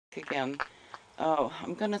again. Oh,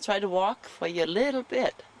 I'm gonna try to walk for you a little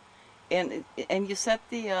bit. And you said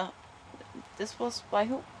this was by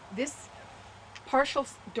who? This partial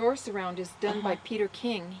door surround is done by Peter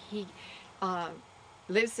King. He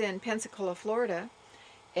lives in Pensacola, Florida,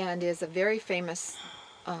 and is a very famous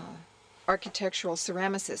architectural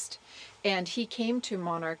ceramicist. And he came to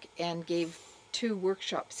Monarch and gave 2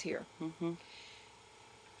 workshops here.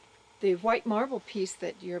 The white marble piece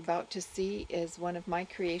that you're about to see is one of my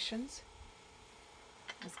creations.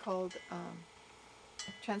 It's called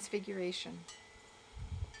Transfiguration.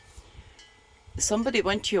 Somebody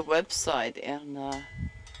went to your website, and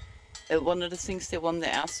one of the things they wanted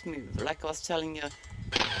to ask me, like I was telling you,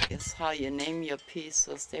 is how you name your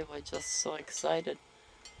pieces. They were just so excited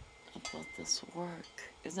about this work.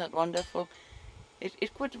 Isn't that wonderful?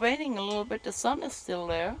 It quit raining a little bit. The sun is still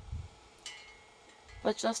there.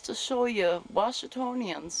 But just to show you,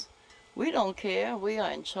 Washingtonians, we don't care. We are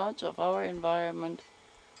in charge of our environment.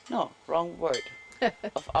 No, wrong word.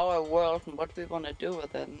 Of our world and what we want to do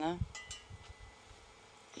with it, no?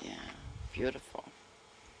 Yeah, beautiful.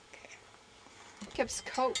 Okay. Kip's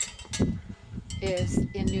coat is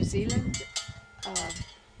in New Zealand,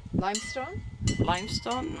 limestone.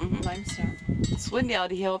 Limestone? Mm-hmm. Limestone. It's windy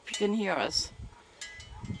out here. Hope you can hear us.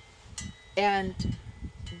 And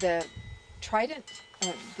the trident,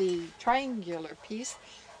 the triangular piece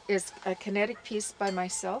is a kinetic piece by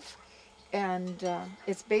myself, and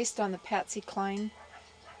it's based on the Patsy Cline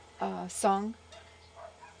song.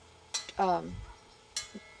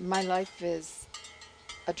 My life is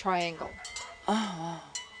a triangle. Oh.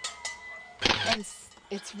 And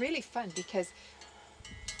it's really fun because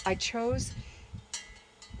I chose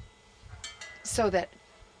so that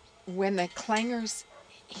when the clangers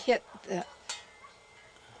hit,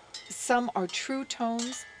 some are true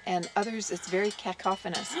tones and others it's very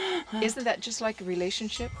cacophonous. Isn't that just like a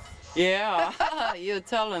relationship? Yeah, you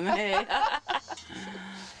tell him, hey.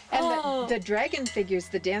 And the dragon figures,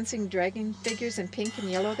 the dancing dragon figures in pink and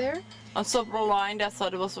yellow there. I'm so blind, I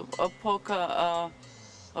thought it was a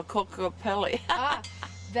Coca-Pelli.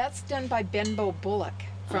 That's done by Benbow Bullock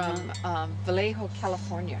from Vallejo,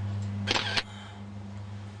 California.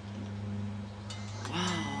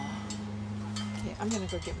 Wow. Okay, I'm gonna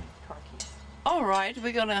go get my car keys. All right,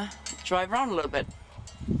 we're gonna drive around a little bit.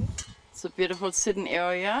 It's a beautiful sitting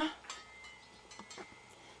area.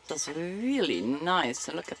 It's really nice.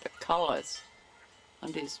 And look at the colors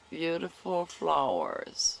on these beautiful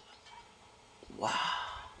flowers. Wow.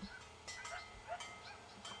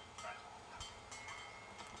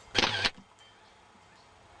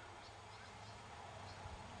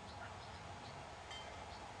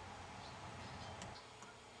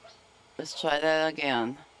 Let's try that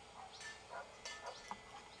again.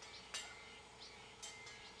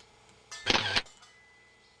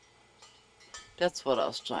 That's what I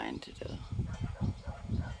was trying to do.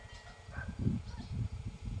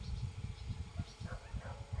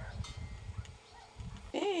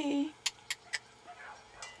 Hey.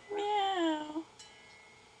 Meow.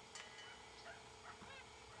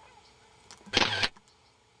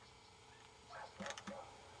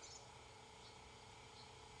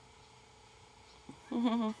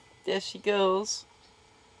 There she goes.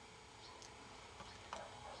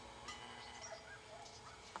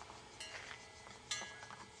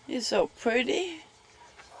 You're so pretty.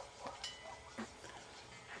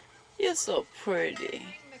 You're so pretty.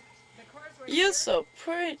 You're so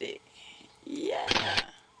pretty. Yeah.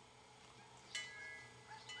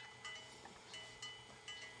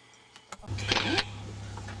 Okay.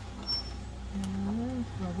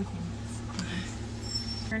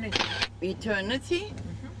 Eternity?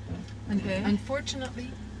 Okay. Unfortunately,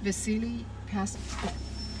 Vasily passed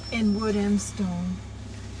in wood and stone.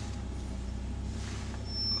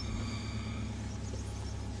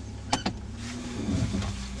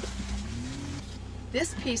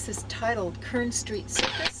 This piece is titled Kern Street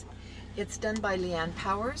Circus. It's done by Leanne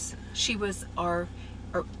Powers. She was our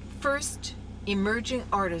first emerging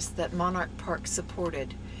artist that Monarch Park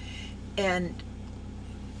supported. And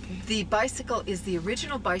the bicycle is the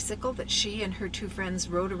original bicycle that she and her 2 friends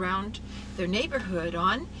rode around their neighborhood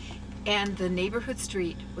on, and the neighborhood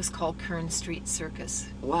street was called Kern Street Circus.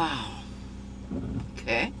 Wow.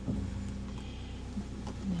 Okay.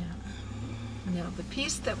 Now the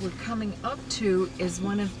piece that we're coming up to is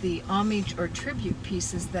one of the homage or tribute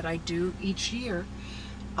pieces that I do each year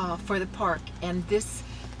for the park, and this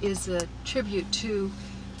is a tribute to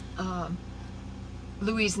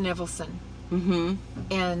Louise Nevelson.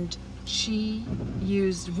 And she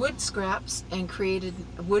used wood scraps and created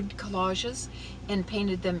wood collages and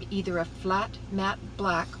painted them either a flat matte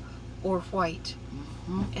black or white.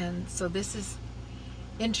 And so this is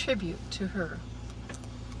in tribute to her.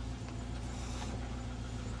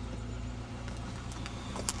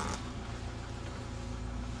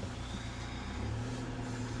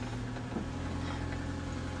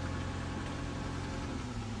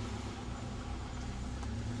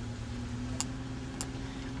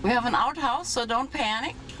 We have an outhouse, so don't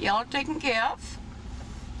panic. You're all taken care of.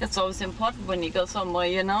 That's always important when you go somewhere,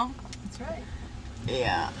 you know? That's right.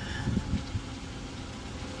 Yeah.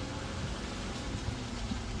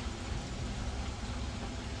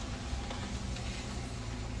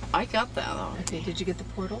 I got that already. Okay, did you get the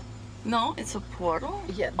portal? No, it's a portal?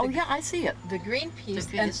 Yeah. Oh, yeah, I see it. The green piece,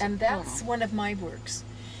 The green is and the that's portal. one of my works.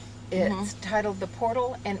 It's titled The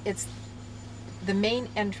Portal, and it's the main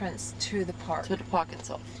entrance to the park. To the park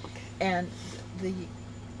itself. Okay. And the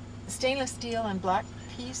stainless steel and black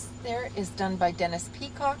piece there is done by Dennis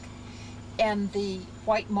Peacock, and the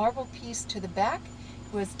white marble piece to the back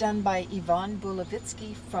was done by Ivan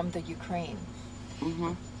Bulovitsky from the Ukraine.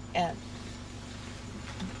 And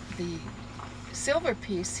the silver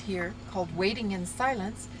piece here, called Waiting in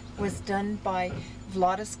Silence, was done by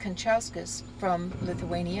Vladas Kančiauskas from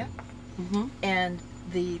Lithuania. And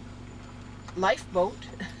the lifeboat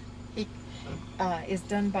is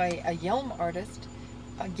done by a Yelm artist,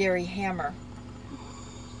 Gary Hammer.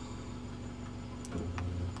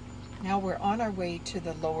 Now we're on our way to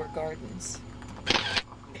the lower gardens.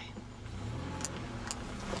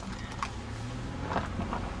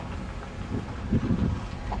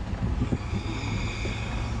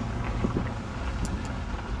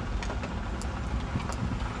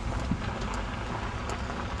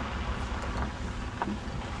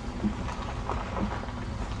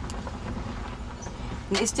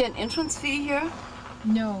 Is there an entrance fee here?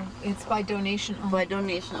 No, it's by donation only. By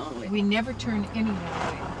donation only. We never turn anyone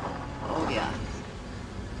away. Oh, yeah.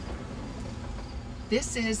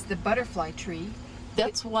 This is the butterfly tree.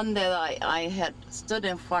 That's one that I had stood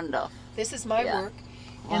in front of. This is my work,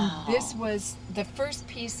 Wow. and this was the first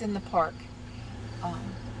piece in the park.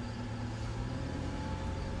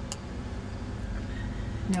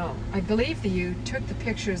 No, I believe that you took the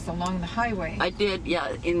pictures along the highway. I did,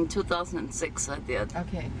 yeah, in 2006 I did.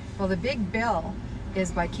 Okay, well the big bell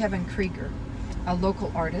is by Kevin Krieger, a local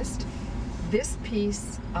artist. This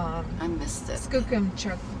piece, I missed it. Skookum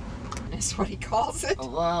Chuk is what he calls it.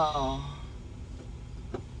 Wow.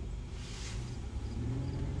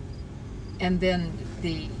 And then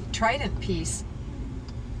the trident piece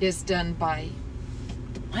is done by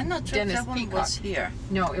I'm not sure Dennis if that one Peacock. was here.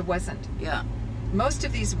 No, it wasn't. Yeah. Most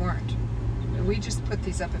of these weren't. We just put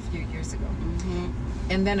these up a few years ago.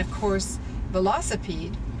 And then, of course,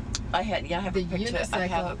 Velocipede, I have the a picture. I have a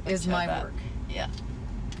unicycle, picture is my of that. work. Yeah.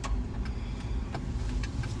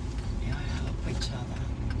 Yeah, I have a picture of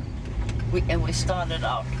that. We started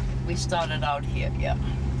out. We started out here. Yeah.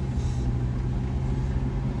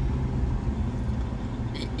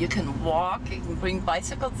 You can walk. You can bring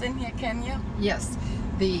bicycles in here, can you? Yes,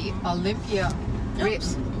 the Olympia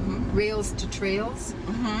Oops. Rails to Trails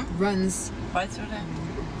runs Right through there.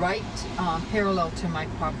 right parallel to my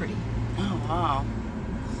property. Oh wow.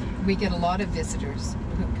 We get a lot of visitors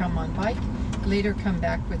who come on bike, later come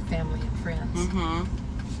back with family and friends.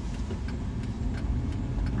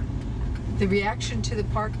 The reaction to the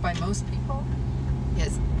park by most people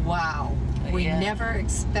is, wow, we Yeah. never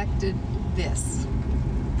expected this.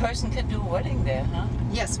 Person can do a wedding there, huh?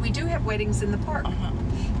 Yes, we do have weddings in the park,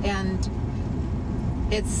 and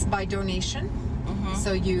it's by donation,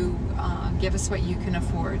 so you give us what you can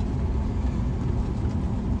afford.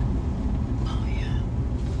 Oh yeah.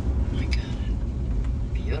 I got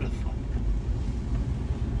it. Beautiful.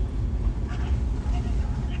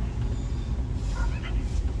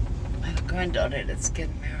 I have a granddaughter that's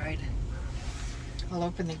getting married. I'll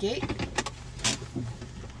open the gate.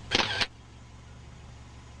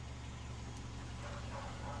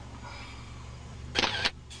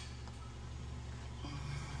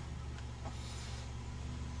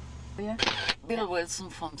 Bill Wilson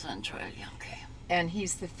from Centralia, okay. And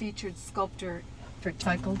he's the featured sculptor for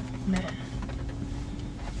recycled metal.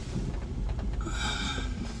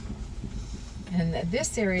 And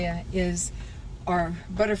this area is our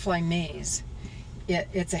butterfly maze.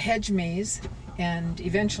 It's a hedge maze, and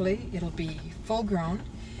eventually it'll be full grown,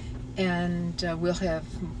 and we'll have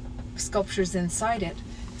sculptures inside it,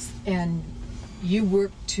 and you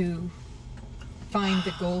work to find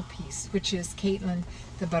the gold piece, which is Caitlin,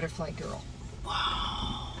 the butterfly girl.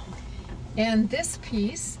 Wow. And this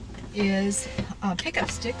piece is pickup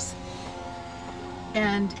sticks,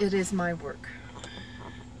 and it is my work.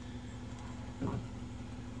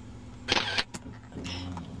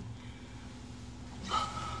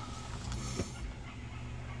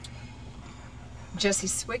 Jesse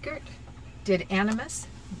Swigert did Animus,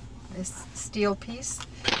 this steel piece.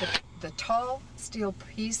 The tall steel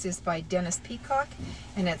piece is by Dennis Peacock,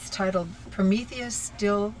 and it's titled Prometheus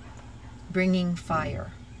Still Bringing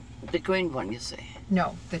Fire. The green one, you say?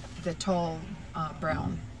 No, the tall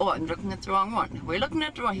brown. Oh, I'm looking at the wrong one. We're looking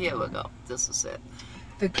at the wrong. Here we go. This is it.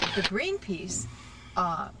 The green piece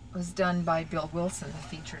was done by Bill Wilson, the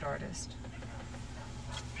featured artist.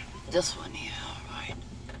 This one here, all right.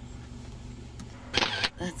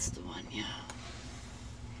 That's the one, yeah.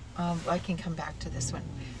 I can come back to this one.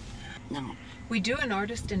 No. We do an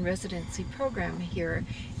artist in residency program here,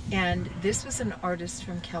 and this was an artist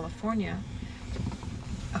from California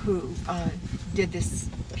who did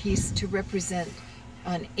this piece to represent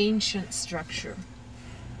an ancient structure.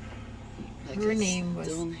 Like Her name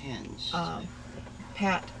was Stonehenge.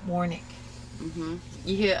 Pat Warnick.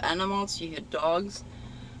 You hear animals, you hear dogs.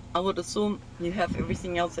 I would assume you have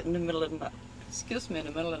everything else in the middle of the night. Excuse me, in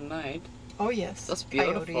the middle of the night. Oh yes, That's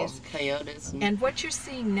beautiful. coyotes. Coyotes. And what you're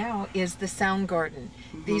seeing now is the sound garden.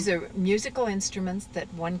 These are musical instruments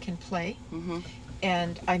that one can play,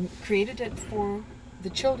 and I created it for the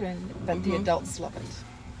children, but the adults love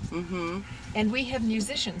it. And we have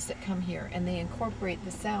musicians that come here, and they incorporate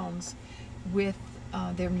the sounds with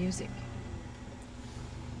their music.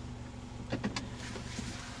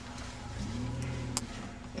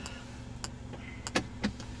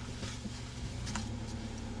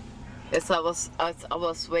 As I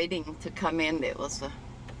was waiting to come in, there was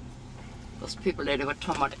those people there. They were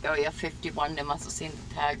talking about Area 51. They must have seen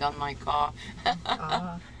the tag on my car.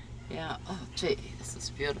 Yeah. Oh, gee, this is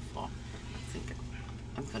beautiful. I think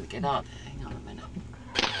I'm gonna get out. Hang on a minute.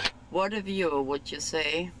 What a view, would you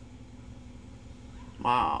say?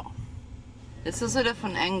 Wow. This is a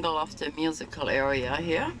different angle of the musical area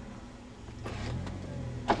here.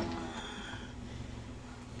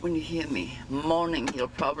 When you hear me moaning, you'll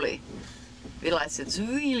probably realize it's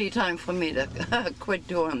really time for me to quit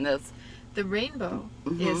doing this. The rainbow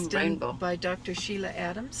is done by Dr. Sheila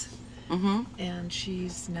Adams, and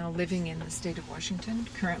she's now living in the state of Washington.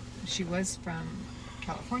 She was from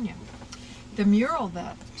California. The mural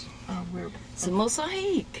that we're It's a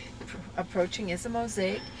mosaic. approaching is a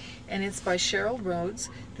mosaic, and it's by Cheryl Rhodes,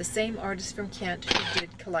 the same artist from Kent who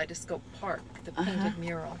did Kaleidoscope Park, the painted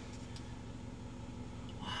mural.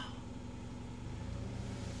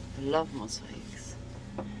 I love mosaics.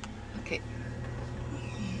 Okay.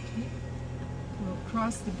 We'll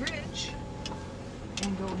cross the bridge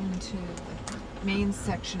and go into the main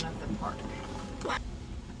section of the park.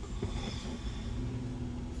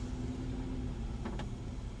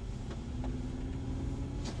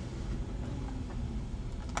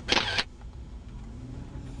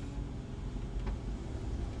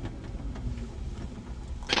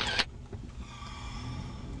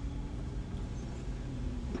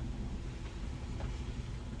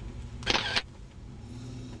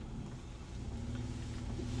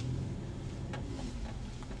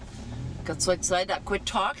 Got so excited I quit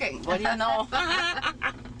talking. What do you know?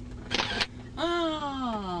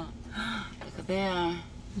 Oh, look at there.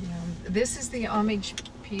 Yeah, this is the homage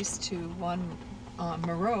piece to Juan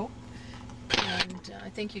Moreau, and I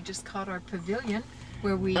think you just caught our pavilion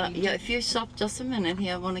where we. Yeah, if you stop just a minute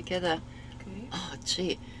here, I want to get a. Okay. Oh,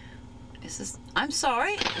 gee, is this? I'm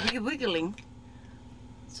sorry, you're wiggling.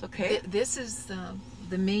 It's okay. This is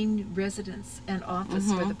the main residence and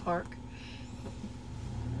office for the park.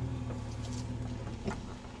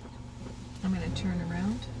 I'm going to turn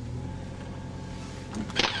around.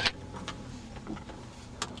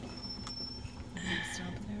 Stop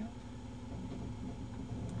there.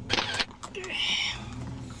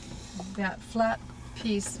 That flat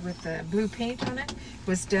piece with the blue paint on it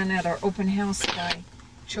was done at our open house by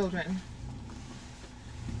children.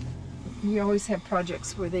 We always have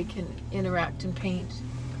projects where they can interact and paint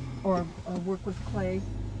or work with clay.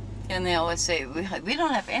 And they always say, we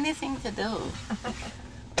don't have anything to do.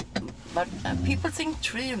 But people think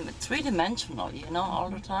three-dimensional, you know, all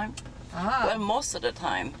the time. Well, most of the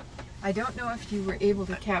time. I don't know if you were able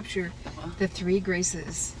to capture the three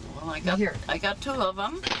graces. Well, Here. I got two of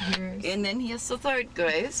them. And then here's the third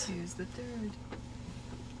grace. Here's the third.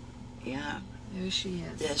 Yeah. There she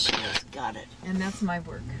is. There she is. Got it. And that's my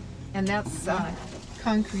work. And that's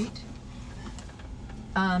concrete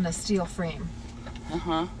on a steel frame.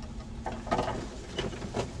 I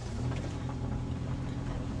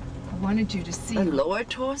wanted you to see. A lower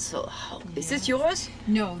torso. Is this yours?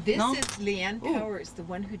 No, this No? is Leanne Powers, the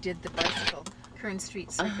one who did the bicycle, Kern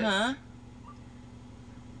Street Circus. I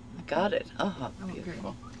got it. Oh, good.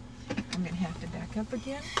 beautiful. I'm going to have to back up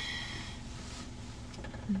again.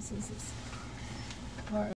 This is